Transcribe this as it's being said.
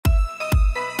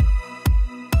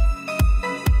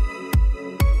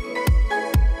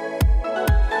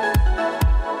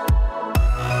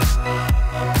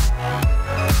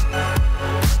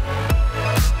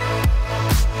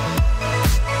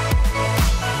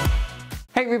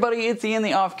Hey everybody, it's Ian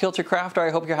the Off Kilter Crafter.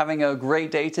 I hope you're having a great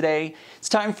day today. It's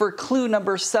time for clue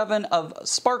number 7 of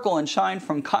Sparkle and Shine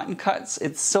from Cotton Cuts.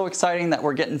 It's so exciting that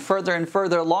we're getting further and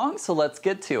further along, so let's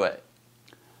get to it.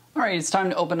 Alright, it's time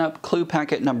to open up clue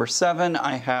packet number 7.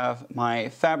 I have my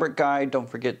fabric guide. Don't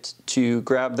forget to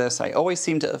grab this. I always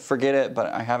seem to forget it, but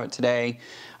I have it today.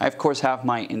 I of course have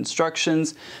my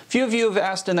instructions. A few of you have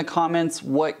asked in the comments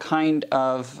what kind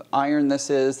of iron this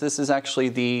is. This is actually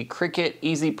the Cricut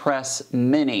Easy Press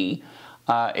Mini.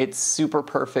 It's super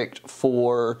perfect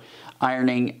for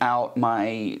ironing out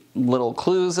my little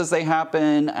clues as they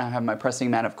happen. I have my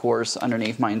pressing mat, of course,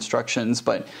 underneath my instructions,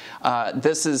 but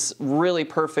this is really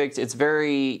perfect. It's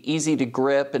very easy to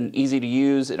grip and easy to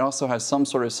use. It also has some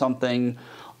sort of something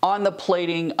on the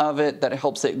plating of it that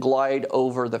helps it glide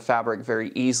over the fabric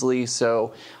very easily,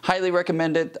 so highly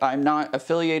recommend it. I'm not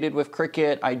affiliated with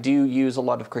Cricut. I do use a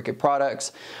lot of Cricut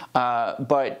products,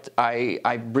 but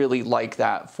I really like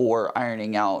that for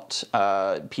ironing out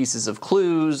pieces of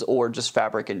clues or just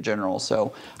fabric in general,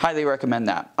 so highly recommend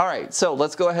that. Alright, so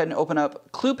let's go ahead and open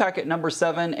up clue packet number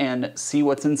 7 and see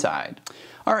what's inside.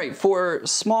 Alright, for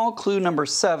small clue number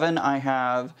 7, I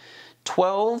have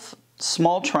 12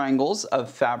 small triangles of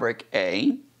fabric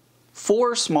A,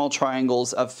 4 small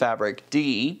triangles of fabric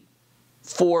D,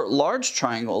 4 large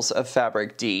triangles of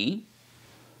fabric D,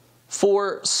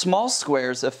 4 small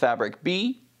squares of fabric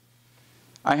B.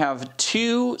 I have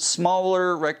 2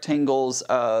 smaller rectangles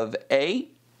of A,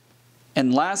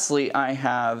 and lastly I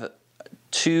have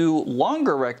 2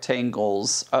 longer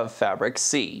rectangles of fabric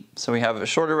C. So we have a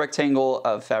shorter rectangle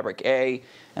of fabric A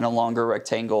and a longer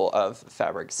rectangle of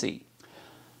fabric C.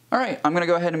 Alright, I'm going to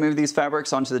go ahead and move these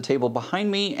fabrics onto the table behind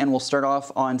me, and we'll start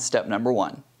off on step number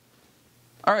 1.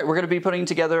 Alright, we're going to be putting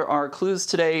together our clues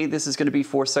today. This is going to be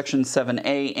for section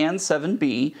 7A and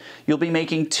 7B. You'll be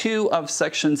making 2 of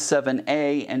section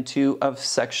 7A and 2 of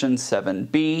section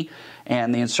 7B,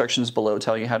 and the instructions below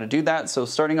tell you how to do that. So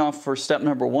starting off for step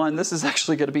number 1, this is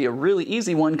actually going to be a really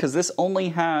easy one because this only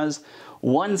has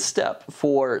one step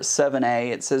for 7A.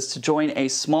 It says to join a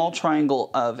small triangle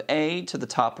of A to the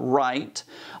top right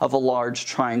of a large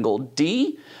triangle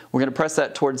D. We're going to press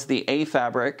that towards the A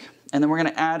fabric, and then we're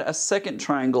going to add a second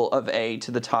triangle of A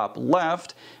to the top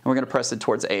left, and we're going to press it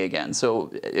towards A again.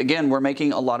 So again, we're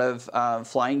making a lot of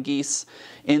flying geese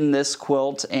in this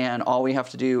quilt, and all we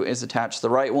have to do is attach the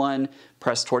right one,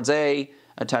 press towards A,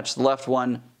 attach the left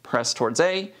one, press towards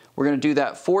A. We're going to do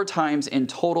that 4 times in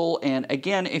total, and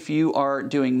again, if you are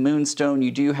doing moonstone, you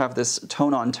do have this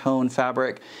tone-on-tone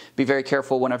fabric. Be very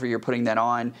careful whenever you're putting that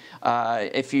on.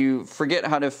 If you forget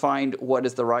how to find what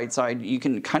is the right side, you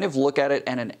can kind of look at it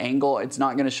at an angle. It's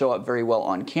not going to show up very well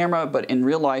on camera, but in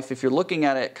real life, if you're looking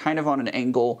at it kind of on an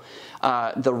angle,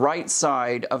 the right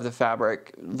side of the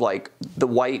fabric, like the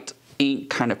white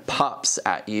ink, kind of pops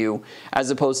at you,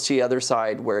 as opposed to the other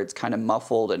side where it's kind of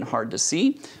muffled and hard to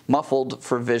see. Muffled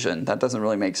for vision. That doesn't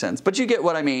really make sense, but you get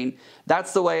what I mean.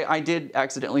 That's the way I did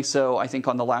accidentally sew. I think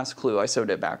on the last clue I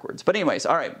sewed it backwards. But anyways,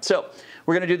 alright, so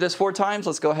we're going to do this 4 times.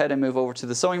 Let's go ahead and move over to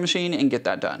the sewing machine and get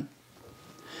that done.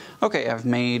 Okay, I've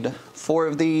made 4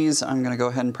 of these. I'm going to go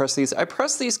ahead and press these. I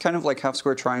press these kind of like half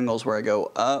square triangles where I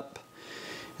go up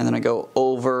and then I go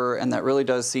over, and that really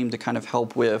does seem to kind of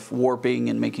help with warping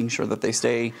and making sure that they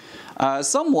stay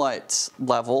somewhat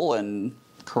level and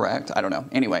correct. I don't know.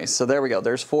 Anyway, so there we go.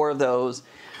 There's 4 of those.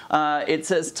 It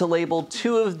says to label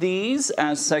 2 of these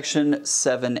as section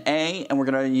 7A, and we're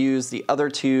going to use the other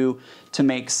 2 to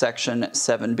make section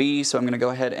 7B. So I'm going to go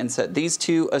ahead and set these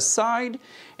 2 aside,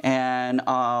 and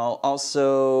I'll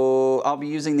be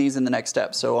using these in the next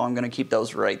step, so I'm going to keep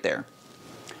those right there.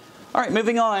 Alright,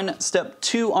 moving on, step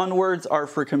 2 onwards are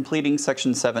for completing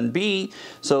section 7B.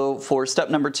 So for step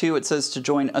number 2, it says to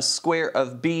join a square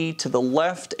of B to the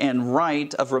left and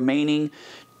right of remaining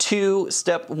 2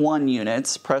 step 1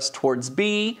 units. Press towards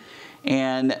B,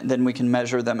 and then we can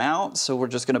measure them out. So we're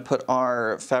just going to put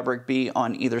our fabric B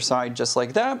on either side just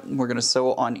like that. We're going to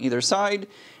sew on either side,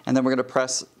 and then we're going to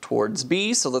press towards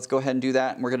B. So let's go ahead and do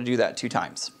that, and we're going to do that 2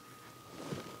 times.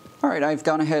 Alright, I've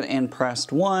gone ahead and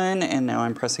pressed one, and now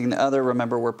I'm pressing the other.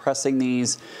 Remember, we're pressing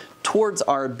these towards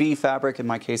our B fabric. In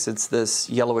my case, it's this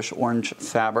yellowish orange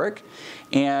fabric.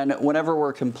 And whenever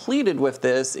we're completed with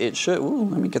this, it should, ooh,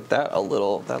 let me get that a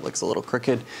little, that looks a little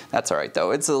crooked. That's alright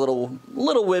though. It's a little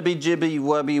wibby jibby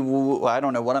wubby woo, I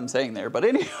don't know what I'm saying there, but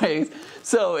anyways,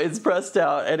 so it's pressed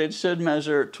out, and it should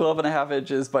measure 12.5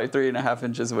 inches by 3.5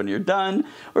 inches when you're done.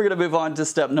 We're going to move on to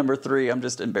step number 3. I'm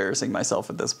just embarrassing myself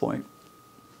at this point.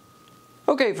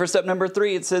 Okay, for step number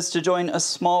 3, it says to join a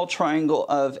small triangle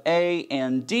of A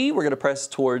and D. We're going to press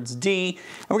towards D,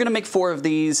 and we're going to make 4 of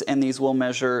these, and these will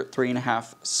measure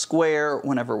 3.5 square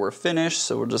whenever we're finished.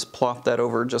 So we'll just plop that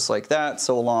over just like that,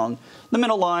 so along the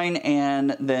middle line,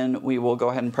 and then we will go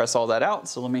ahead and press all that out.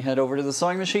 So let me head over to the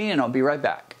sewing machine, and I'll be right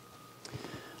back.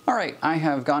 All right, I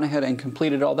have gone ahead and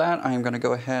completed all that. I am going to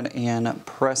go ahead and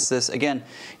press this. Again,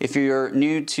 if you're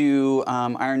new to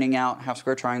ironing out half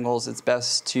square triangles, it's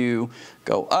best to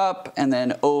go up and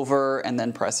then over and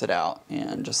then press it out,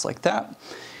 and just like that.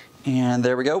 And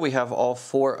there we go, we have all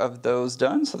 4 of those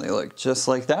done, so they look just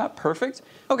like that, perfect.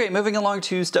 Okay, moving along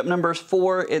to step number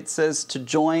 4, it says to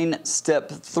join step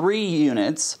 3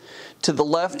 units to the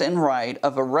left and right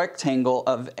of a rectangle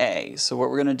of A. So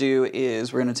what we're gonna do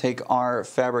is we're gonna take our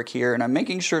fabric here, and I'm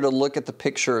making sure to look at the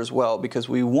picture as well because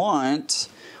we want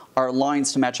our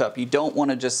lines to match up. You don't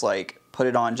wanna just like put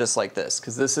it on just like this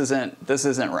because this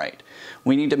isn't right.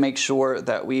 We need to make sure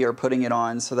that we are putting it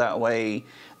on so that way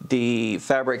the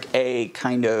fabric A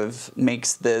kind of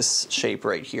makes this shape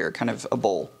right here, kind of a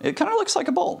bowl. It kind of looks like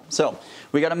a bowl. So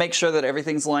we got to make sure that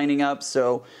everything's lining up.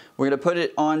 So we're going to put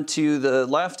it onto the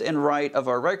left and right of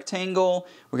our rectangle.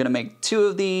 We're going to make 2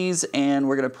 of these, and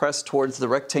we're going to press towards the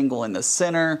rectangle in the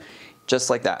center, just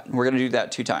like that. We're going to do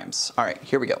that 2 times. All right,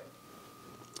 here we go.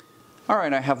 All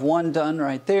right, I have 1 done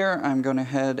right there. I'm going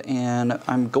ahead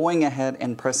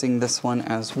and pressing this one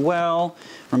as well.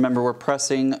 Remember, we're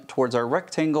pressing towards our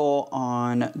rectangle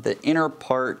on the inner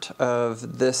part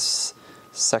of this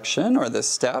section or this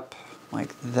step,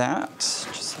 like that,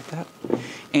 just like that.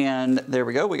 And there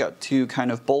we go, we got 2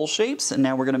 kind of bowl shapes, and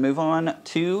now we're going to move on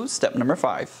to step number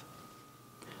 5.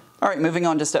 All right, moving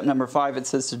on to step number 5, it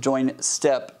says to join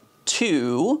step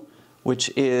 2,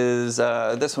 which is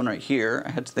this one right here.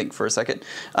 I had to think for a second.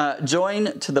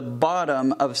 Join to the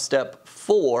bottom of step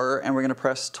 4, and we're gonna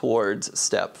press towards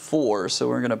step 4. So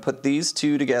we're gonna put these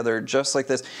 2 together just like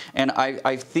this. And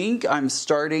I think I'm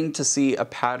starting to see a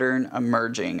pattern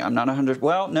emerging. I'm not 100,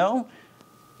 well, no.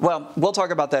 Well, we'll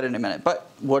talk about that in a minute, but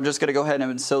we're just gonna go ahead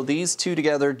and sew these 2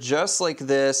 together just like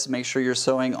this. Make sure you're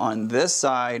sewing on this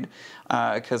side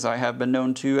because I have been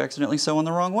known to accidentally sew on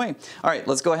the wrong way. All right,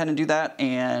 let's go ahead and do that,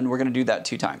 and we're gonna do that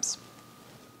 2 times.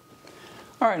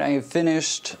 All right, I have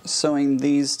finished sewing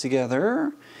these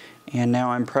together, and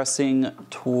now I'm pressing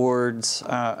towards,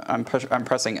 I'm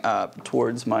pressing up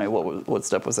towards my, what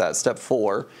step was that? Step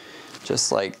 4,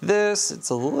 just like this.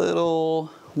 It's a little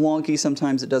wonky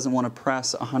sometimes. It doesn't want to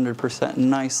press 100%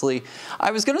 nicely.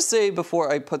 I was going to say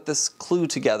before I put this clue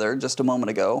together just a moment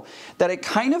ago that it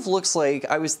kind of looks like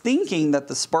I was thinking that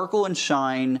the sparkle and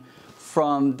shine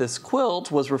from this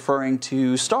quilt was referring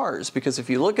to stars, because if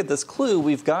you look at this clue,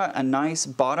 we've got a nice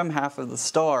bottom half of the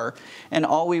star, and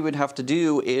all we would have to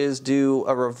do is do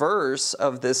a reverse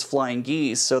of this flying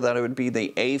geese so that it would be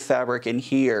the A fabric in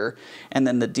here and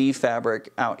then the D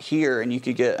fabric out here, and you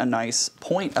could get a nice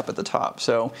point up at the top.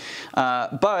 So,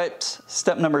 but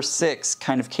step number 6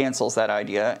 kind of cancels that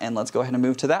idea, and let's go ahead and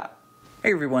move to that.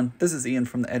 Hey everyone, this is Ian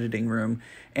from the editing room,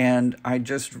 and I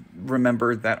just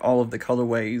remembered that all of the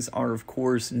colorways are of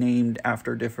course named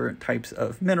after different types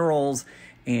of minerals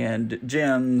and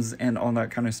gems and all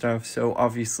that kind of stuff. So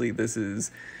obviously this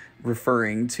is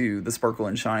referring to the sparkle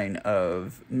and shine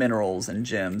of minerals and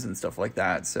gems and stuff like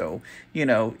that. So, you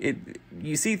know,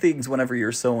 you see things whenever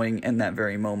you're sewing in that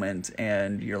very moment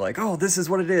and you're like, oh, this is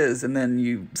what it is. And then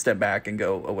you step back and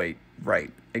go, oh, wait,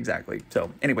 right, exactly. So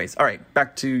anyways, all right,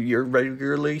 back to your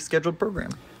regularly scheduled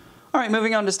program. All right,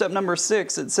 moving on to step number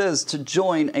 6, it says to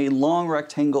join a long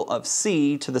rectangle of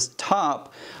C to the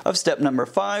top of step number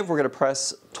 5. We're going to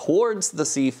press towards the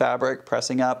C fabric,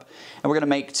 pressing up, and we're going to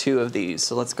make 2 of these.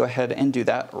 So let's go ahead and do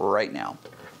that right now.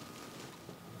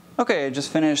 Okay, I just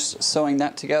finished sewing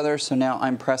that together, so now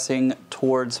I'm pressing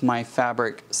towards my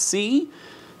fabric C,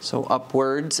 so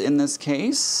upwards in this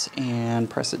case, and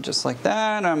press it just like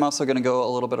that. I'm also going to go a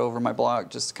little bit over my block,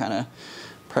 just kind of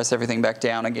press everything back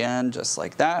down again, just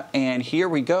like that. And here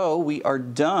we go, we are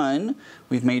done.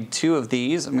 We've made 2 of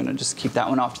these. I'm gonna just keep that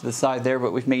one off to the side there,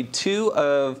 but we've made 2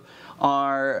 of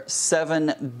our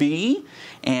 7B,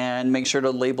 and make sure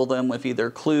to label them with either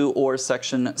clue or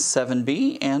section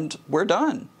 7B, and we're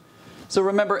done. So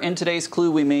remember, in today's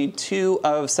clue, we made 2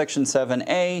 of section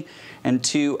 7A and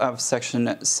 2 of section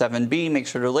 7B. Make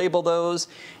sure to label those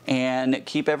and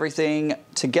keep everything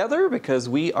together because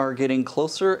we are getting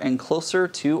closer and closer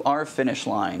to our finish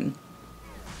line.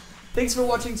 Thanks for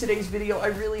watching today's video. I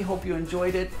really hope you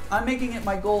enjoyed it. I'm making it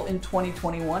my goal in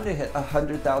 2021 to hit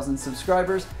 100,000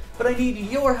 subscribers, but I need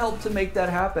your help to make that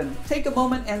happen. Take a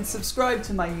moment and subscribe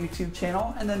to my YouTube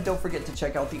channel, and then don't forget to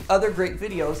check out the other great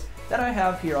videos that I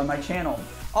have here on my channel.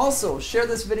 Also, share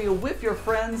this video with your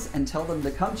friends and tell them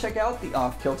to come check out the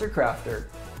Off Kilter Crafter.